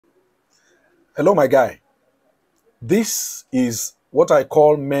Hello, my guy. This is what I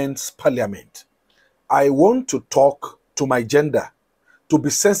call men's parliament. I want to talk to my gender, to be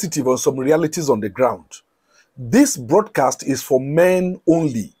sensitive on some realities on the ground. This broadcast is for men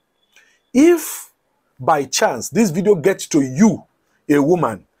only. If by chance this video gets to you, a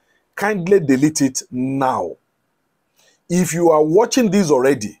woman, kindly delete it now. If you are watching this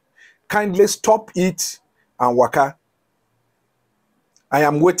already, kindly stop it and waka. I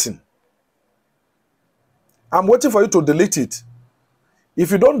am waiting. I'm waiting for you to delete it.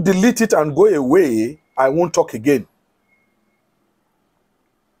 If you don't delete it and go away, I won't talk again.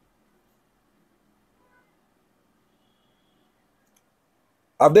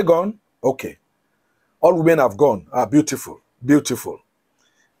 Have they gone? Okay. All women have gone. Ah, beautiful. Beautiful.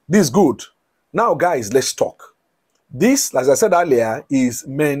 This is good. Now, guys, let's talk. This, as I said earlier, is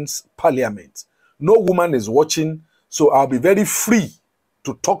men's parliament. No woman is watching, so I'll be very free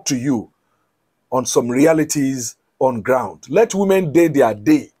to talk to you on some realities on ground. Let women day their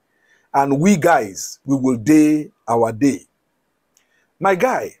day, and we guys, we will day our day. My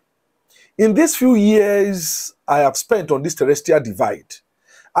guy, in these few years I have spent on this terrestrial divide,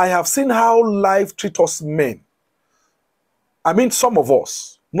 I have seen how life treats us men. I mean, some of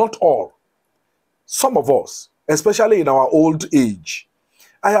us, not all. Some of us, especially in our old age.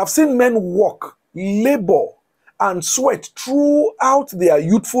 I have seen men work, labor, and sweat throughout their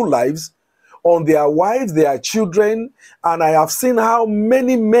youthful lives on their wives, their children, and I have seen how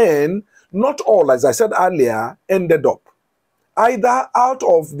many men, not all, as I said earlier, ended up either out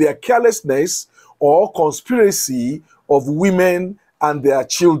of their carelessness or conspiracy of women and their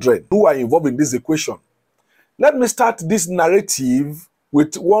children who are involved in this equation. Let me start this narrative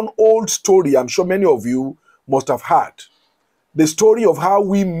with one old story I'm sure many of you must have heard. The story of how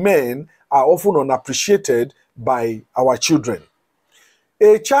we men are often unappreciated by our children.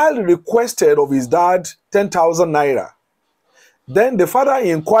 A child requested of his dad 10,000 naira. Then the father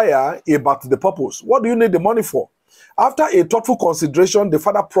inquired about the purpose. What do you need the money for? After a thoughtful consideration, the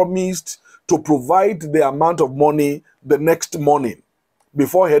father promised to provide the amount of money the next morning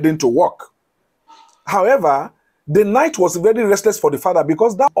before heading to work. However, the night was very restless for the father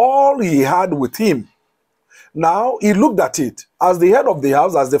because that's all he had with him. Now, he looked at it. As the head of the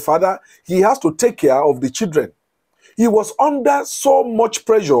house, as the father, he has to take care of the children. He was under so much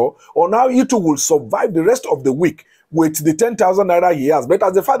pressure on how he too will survive the rest of the week with the 10,000 naira he has. But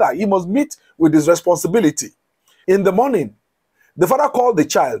as the father, he must meet with his responsibility. In the morning, the father called the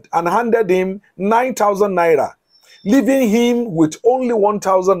child and handed him 9,000 naira, leaving him with only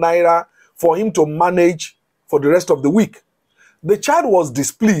 1,000 naira for him to manage for the rest of the week. The child was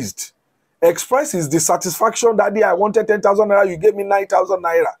displeased, expressed his dissatisfaction. Daddy, I wanted 10,000 naira, you gave me 9,000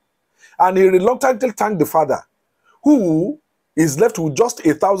 naira. And he reluctantly thanked the father, who is left with just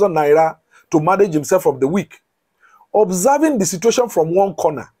 1,000 naira to manage himself from the week. Observing the situation from one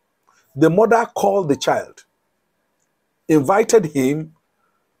corner, the mother called the child, invited him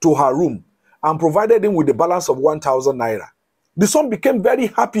to her room, and provided him with the balance of 1,000 naira. The son became very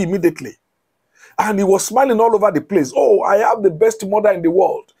happy immediately. And he was smiling all over the place. Oh, I have the best mother in the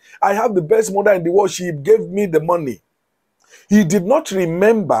world. I have the best mother in the world. She gave me the money. He did not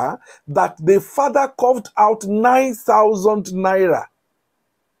remember that the father coughed out 9,000 naira.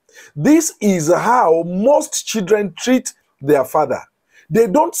 This is how most children treat their father. They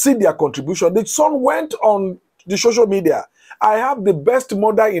don't see their contribution. The son went on the social media. I have the best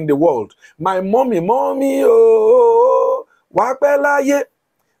mother in the world. My mommy, oh, wapelaye.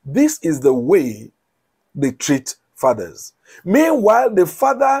 This is the way they treat fathers. Meanwhile, the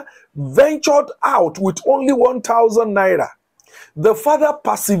father ventured out with only 1,000 naira. The father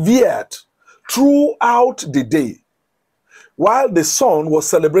persevered throughout the day while the son was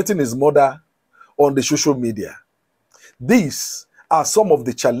celebrating his mother on the social media. These are some of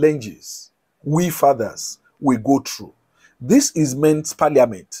the challenges we fathers will go through. This is men's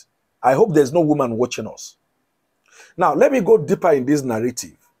parliament. I hope there's no woman watching us. Now, let me go deeper in this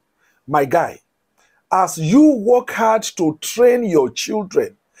narrative. My guy, as you work hard to train your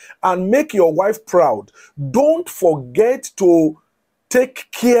children and make your wife proud, don't forget to take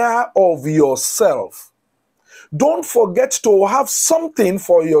care of yourself. Don't forget to have something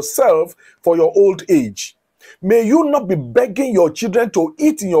for yourself for your old age. May you not be begging your children to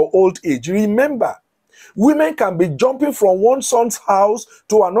eat in your old age. Remember, women can be jumping from one son's house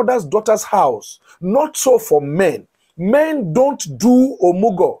to another's daughter's house. Not so for men. Men don't do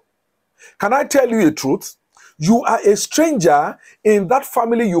omugo. Can I tell you a truth? You are a stranger in that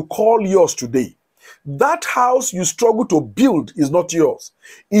family you call yours today. That house you struggle to build is not yours.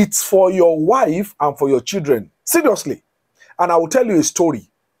 It's for your wife and for your children. Seriously. And I will tell you a story.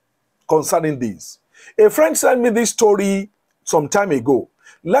 concerning this. A friend sent me this story some time ago.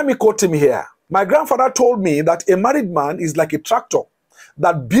 Let me quote him here. My grandfather told me that a married man is like a tractor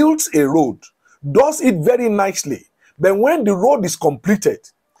that builds a road, does it very nicely. But when the road is completed,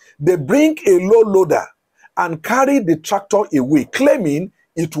 they bring a low loader and carry the tractor away, claiming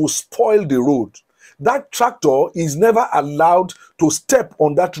it will spoil the road. That tractor is never allowed to step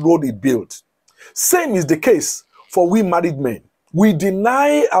on that road it built. Same is the case for we married men. We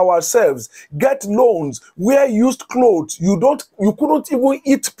deny ourselves, get loans, wear used clothes. You couldn't even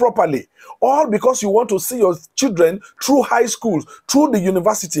eat properly. All because you want to see your children through high schools, through the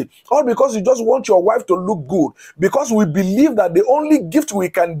university. All because you just want your wife to look good. Because we believe that the only gift we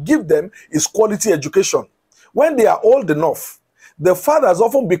can give them is quality education. When they are old enough, the fathers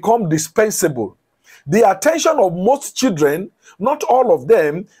often become dispensable. The attention of most children, not all of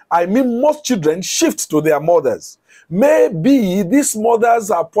them, I mean most children, shift to their mothers. Maybe these mothers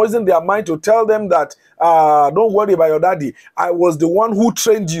are poisoning their mind to tell them that, don't worry about your daddy. I was the one who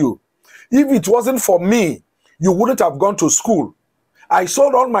trained you. If it wasn't for me, you wouldn't have gone to school. I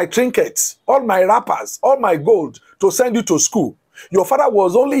sold all my trinkets, all my wrappers, all my gold to send you to school. Your father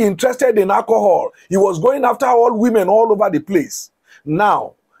was only interested in alcohol. He was going after all women all over the place.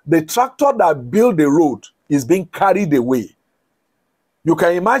 Now, the tractor that built the road is being carried away. You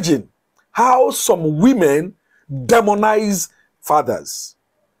can imagine how some women demonize fathers.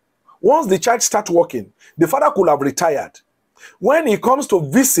 Once the child starts working, the father could have retired. When he comes to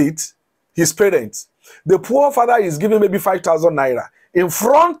visit his parents, the poor father is giving maybe 5,000 naira in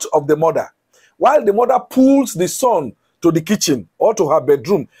front of the mother, while the mother pulls the son to the kitchen or to her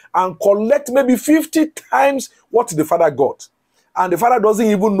bedroom and collect maybe 50 times what the father got. And the father doesn't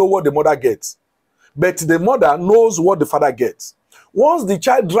even know what the mother gets. But the mother knows what the father gets. Once the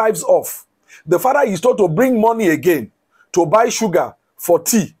child drives off, the father is told to bring money again to buy sugar for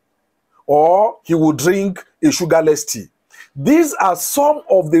tea, or he will drink a sugarless tea. These are some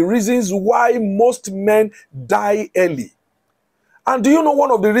of the reasons why most men die early. And do you know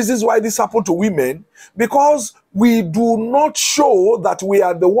one of the reasons why this happened to women? Because we do not show that we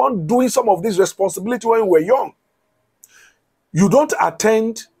are the one doing some of this responsibility when we're young. You don't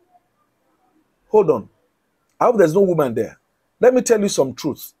attend. Hold on. I hope there's no woman there. Let me tell you some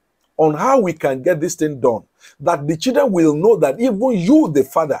truth on how we can get this thing done. That the children will know that even you, the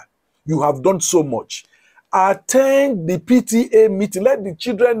father, you have done so much. Attend the PTA meeting. Let the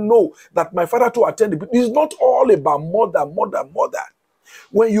children know that my father to attend the PTA. It's not all about mother.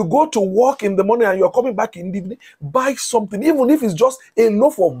 When you go to work in the morning and you're coming back in the evening, buy something. Even if it's just a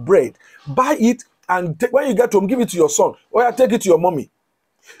loaf of bread, buy it. And when you get home, give it to your son. Or take it to your mommy.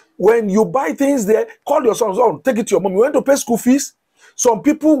 When you buy things there, call your son, take it to your mommy. You want to pay school fees? Some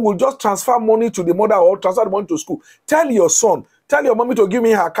people will just transfer money to the mother or transfer the money to school. Tell your son, tell your mommy to give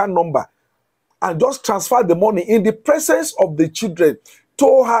me her account number. And just transfer the money in the presence of the children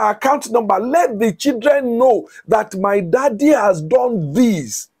to her account number. Let the children know that my daddy has done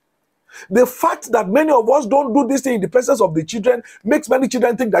this. The fact that many of us don't do this thing in the presence of the children makes many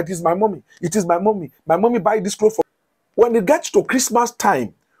children think that it is my mommy. It is my mommy. My mommy buy this clothes for. When it gets to Christmas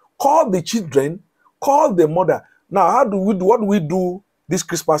time, call the children, call the mother. Now, what do we do this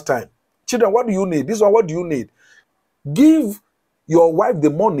Christmas time? Children, what do you need? This one, what do you need? Give your wife the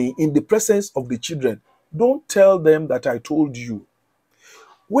money in the presence of the children. Don't tell them that I told you.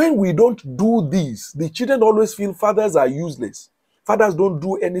 When we don't do this, the children always feel fathers are useless. Fathers don't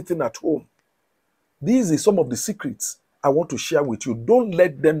do anything at home. These are some of the secrets I want to share with you. Don't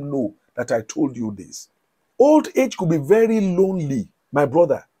let them know that I told you this. Old age could be very lonely, my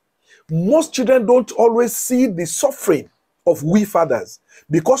brother. Most children don't always see the suffering of we fathers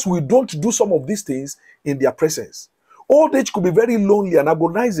because we don't do some of these things in their presence. Old age could be very lonely and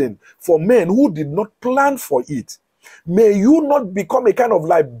agonizing for men who did not plan for it. May you not become a kind of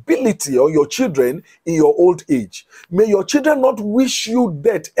liability on your children in your old age. May your children not wish you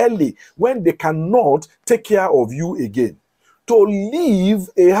death early when they cannot take care of you again. To live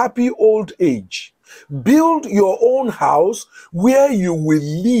a happy old age, build your own house where you will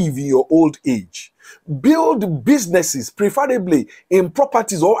live in your old age. Build businesses, preferably in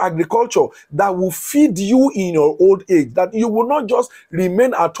properties or agriculture, that will feed you in your old age. That you will not just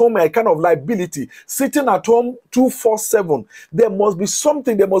remain at home a kind of liability, sitting at home 24/7. There must be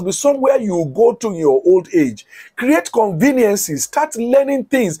something, there must be somewhere you go to in your old age. Create conveniences, start learning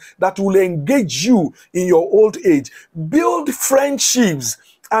things that will engage you in your old age. Build friendships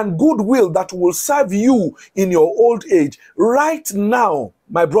and goodwill that will serve you in your old age. Right now,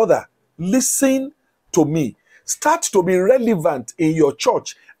 my brother, listen to me. Start to be relevant in your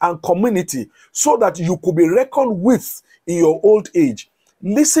church and community so that you could be reckoned with in your old age.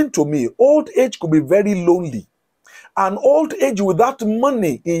 Listen to me. Old age could be very lonely. An old age without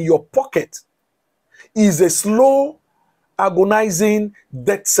money in your pocket is a slow, agonizing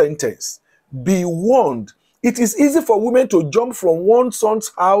death sentence. Be warned. It is easy for women to jump from one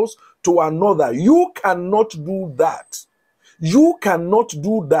son's house to another. You cannot do that. You cannot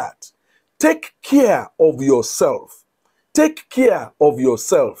do that. Take care of yourself. Take care of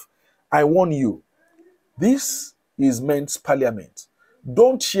yourself. I warn you. This is men's parliament.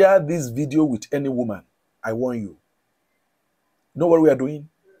 Don't share this video with any woman. I warn you. You know what we are doing?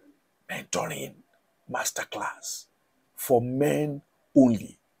 Mentoring masterclass for men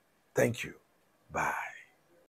only. Thank you. Bye.